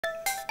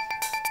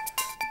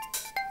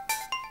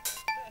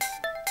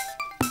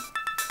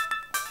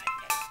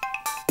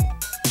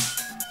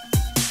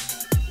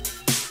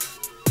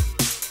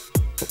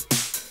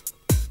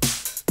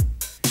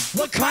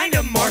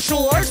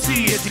martial arts do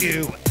you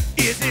do?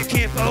 Is it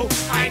Kempo?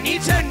 I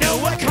need to know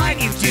what kind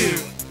you do.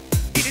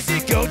 Is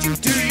it Goju?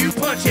 Do you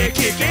punch and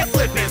kick and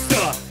flip and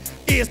stuff?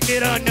 Is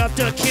it enough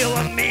to kill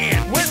a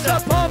man with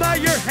the palm of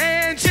your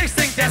hand? Chicks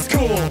think that's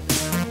cool,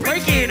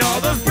 breaking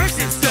all those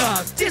bricks and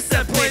stuff.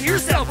 Discipline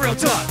yourself real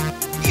tough.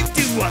 You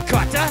do a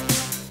kata?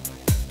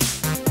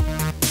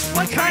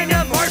 What kind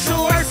of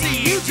martial arts do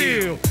you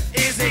do?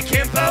 Is it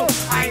Kempo?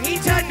 I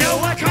need to know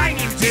what kind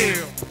you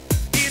do.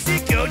 Is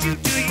it Goju?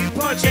 Do you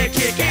punch and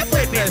kick and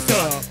flip and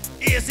stuff?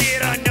 Is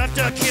it enough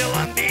to kill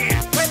a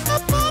man with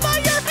the palm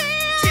of your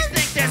hand? Chicks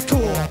think that's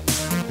cool,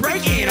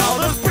 breaking all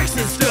those bricks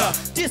and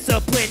stuff.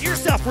 Discipline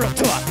yourself real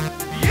tough.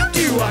 You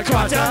do a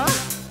kata?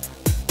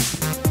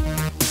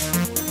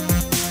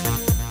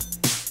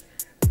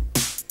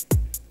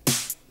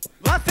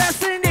 What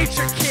fascinates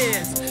your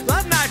kids?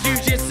 Love my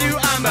jujitsu,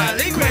 I'm a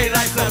lingue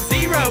like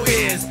Sub-Zero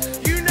is.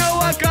 You know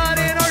I've got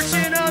an arch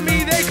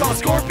enemy they call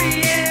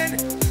Scorpion,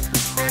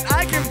 and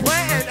I can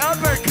plant an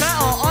uppercut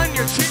all on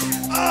your chin.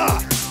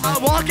 I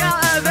walk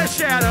out of the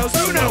shadows,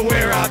 you know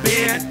where I've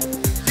been.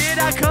 Did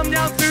I come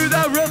down through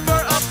the roof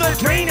or up the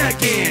drain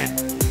again?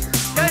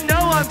 You know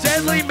I'm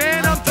deadly,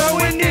 man, I'm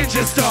throwing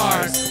ninja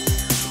stars.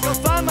 You'll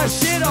find my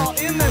shit all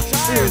in the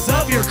tires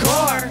of your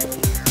car.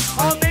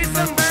 I'll make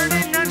some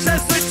burning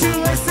nunchucks with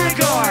 2-lit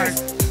cigars,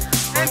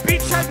 and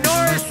beat Chuck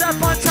Norris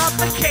up on top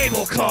of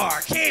cable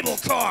car. Cable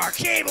car,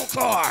 cable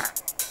car.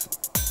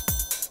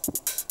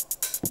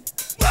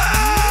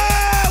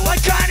 Whoa!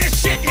 What kind of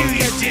shit do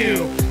you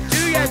do?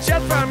 Do you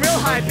jump from real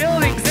high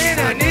buildings in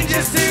a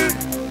ninja suit?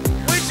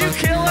 Would you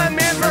kill a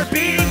man for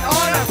beating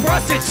on a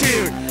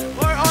prostitute?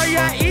 Or are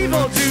you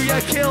evil? Do you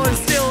kill and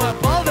steal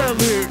up all the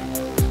loot?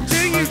 Do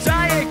you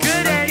diet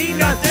good and eat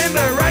nothing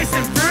but rice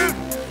and fruit?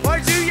 Or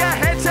do you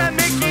head to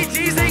Mickey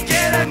D's and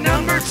get a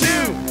number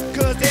 2?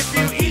 Cause if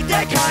you eat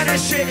that kind of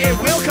shit, it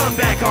will come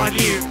back on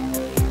you.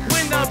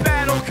 When the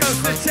battle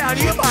comes to town,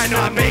 you might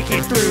not make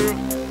it through.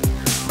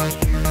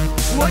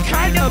 What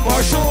kind of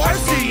martial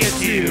arts do you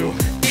do?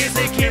 Is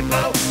it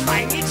Kempo?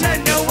 I need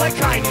to know what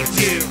kind you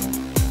do.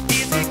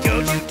 Is it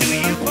Goju? Do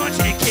you punch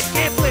and kick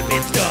and flip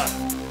and stuff?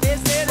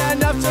 Is it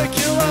enough to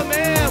kill a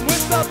man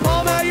with the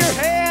palm of your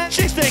hand?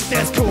 Chicks think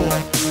that's cool,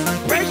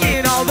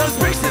 breaking all those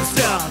bricks and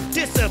stuff.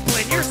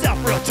 Discipline yourself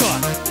real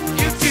tough.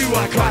 You do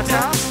a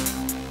kata?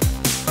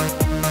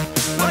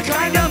 What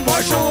kind of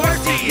martial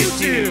arts do you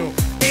do?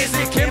 Is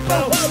it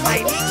Kempo?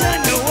 I need to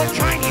know what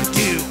kind you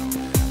do.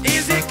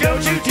 Is it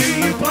Goju? Do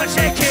you punch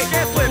and kick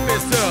and flip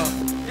and stuff?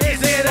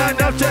 Is it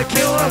enough to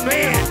kill a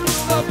man?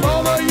 The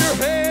palm of your